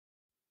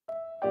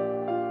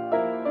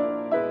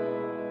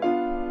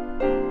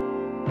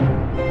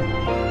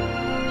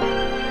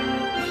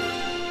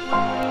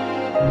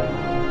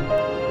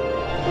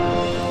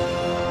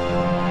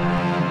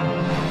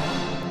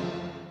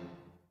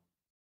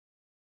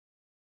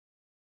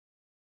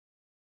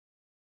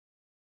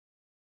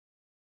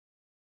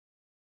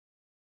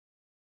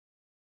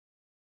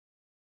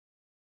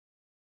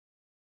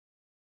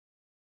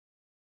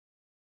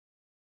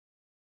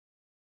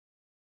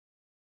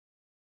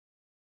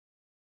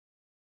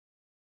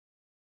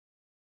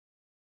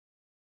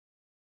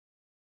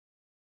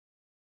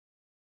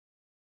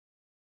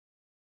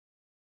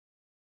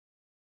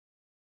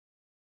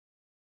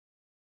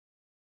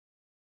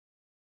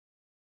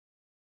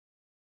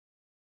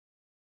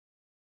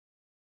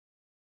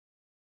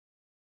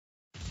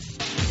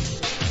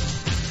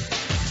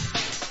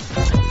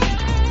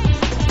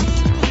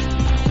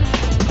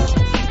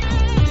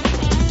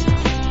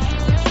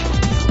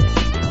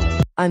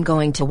I'm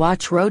going to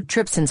watch Road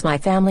Trip since my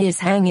family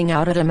is hanging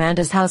out at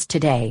Amanda's house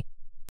today.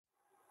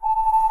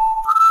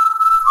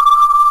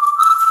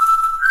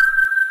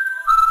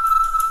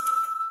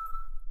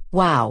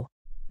 Wow.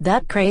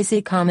 That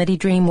crazy comedy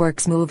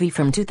DreamWorks movie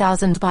from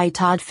 2000 by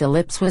Todd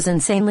Phillips was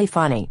insanely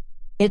funny.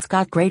 It's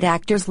got great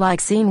actors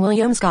like Sean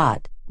William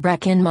Scott,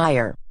 Breckin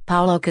Meyer,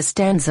 Paolo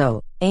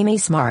Costanzo, Amy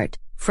Smart,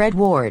 Fred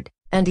Ward,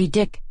 Andy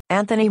Dick,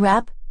 Anthony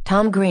Rapp,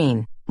 Tom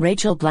Green,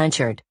 Rachel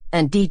Blanchard,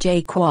 and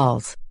DJ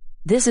Qualls.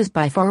 This is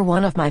by far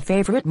one of my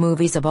favorite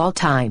movies of all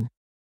time.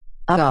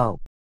 Uh-oh.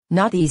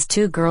 Not these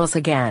two girls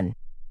again.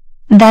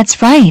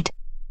 That's right.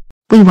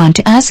 We want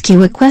to ask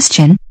you a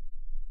question.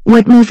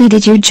 What movie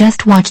did you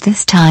just watch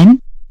this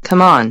time? Come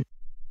on.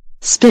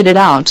 Spit it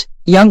out,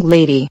 young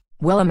lady.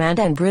 Well,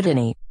 Amanda and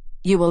Brittany,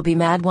 you will be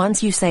mad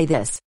once you say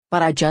this,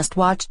 but I just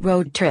watched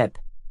Road Trip.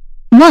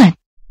 What?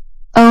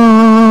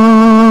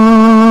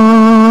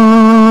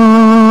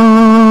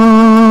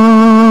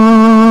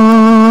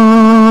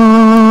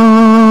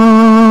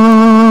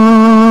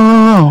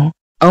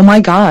 Oh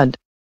my God.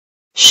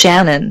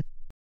 Shannon.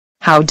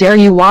 How dare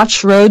you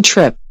watch Road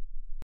Trip?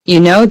 You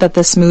know that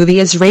this movie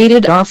is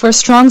rated R for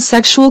strong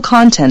sexual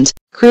content,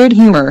 crude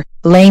humor,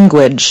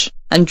 language,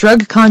 and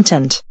drug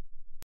content.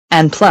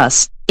 And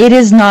plus, it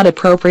is not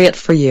appropriate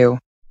for you.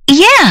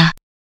 Yeah!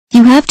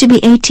 You have to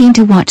be 18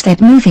 to watch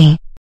that movie.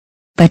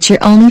 But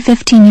you're only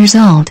 15 years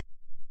old.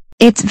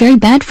 It's very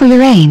bad for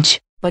your age.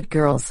 But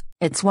girls,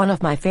 it's one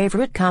of my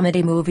favorite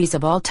comedy movies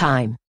of all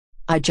time.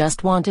 I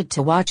just wanted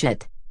to watch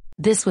it.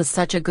 This was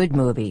such a good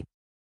movie.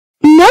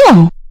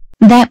 No!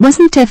 That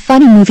wasn't a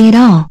funny movie at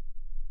all.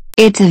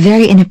 It's a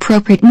very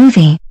inappropriate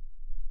movie.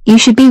 You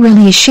should be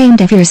really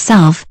ashamed of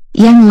yourself,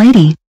 young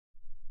lady.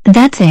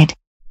 That's it.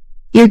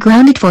 You're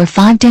grounded for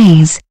 5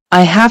 days.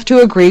 I have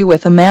to agree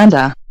with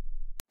Amanda.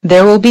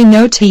 There will be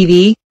no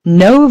TV,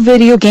 no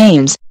video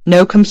games,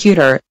 no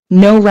computer,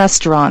 no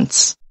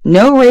restaurants,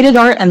 no rated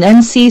R and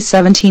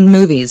NC-17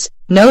 movies,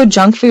 no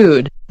junk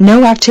food,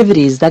 no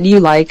activities that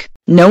you like,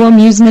 no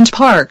amusement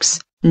parks,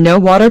 no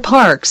water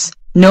parks,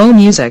 no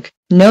music,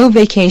 no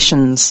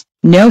vacations,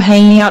 no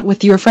hanging out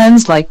with your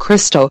friends like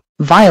Crystal,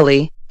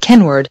 Viley,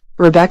 Kenward,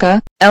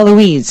 Rebecca,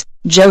 Eloise,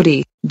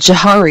 Jody,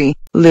 Jahari,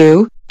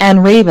 Lou,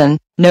 and Raven,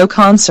 no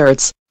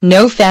concerts,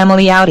 no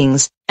family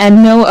outings,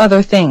 and no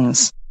other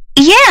things.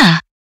 Yeah!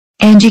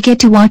 And you get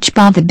to watch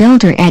Bob the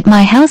Builder at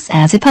my house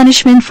as a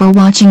punishment for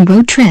watching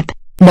Road Trip.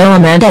 No,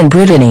 Amanda and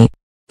Brittany.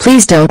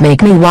 Please don't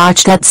make me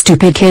watch that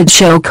stupid kid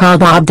show called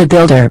Bob the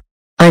Builder.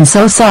 I'm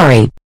so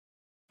sorry.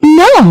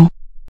 No!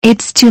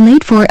 It's too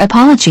late for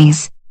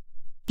apologies.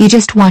 You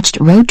just watched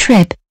Road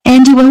Trip,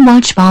 and you will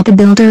watch Bob the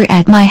Builder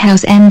at my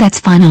house, and that's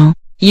final.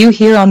 You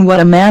hear on what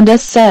Amanda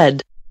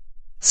said.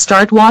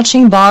 Start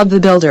watching Bob the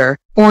Builder,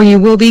 or you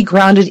will be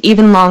grounded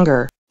even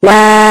longer.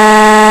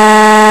 Wow.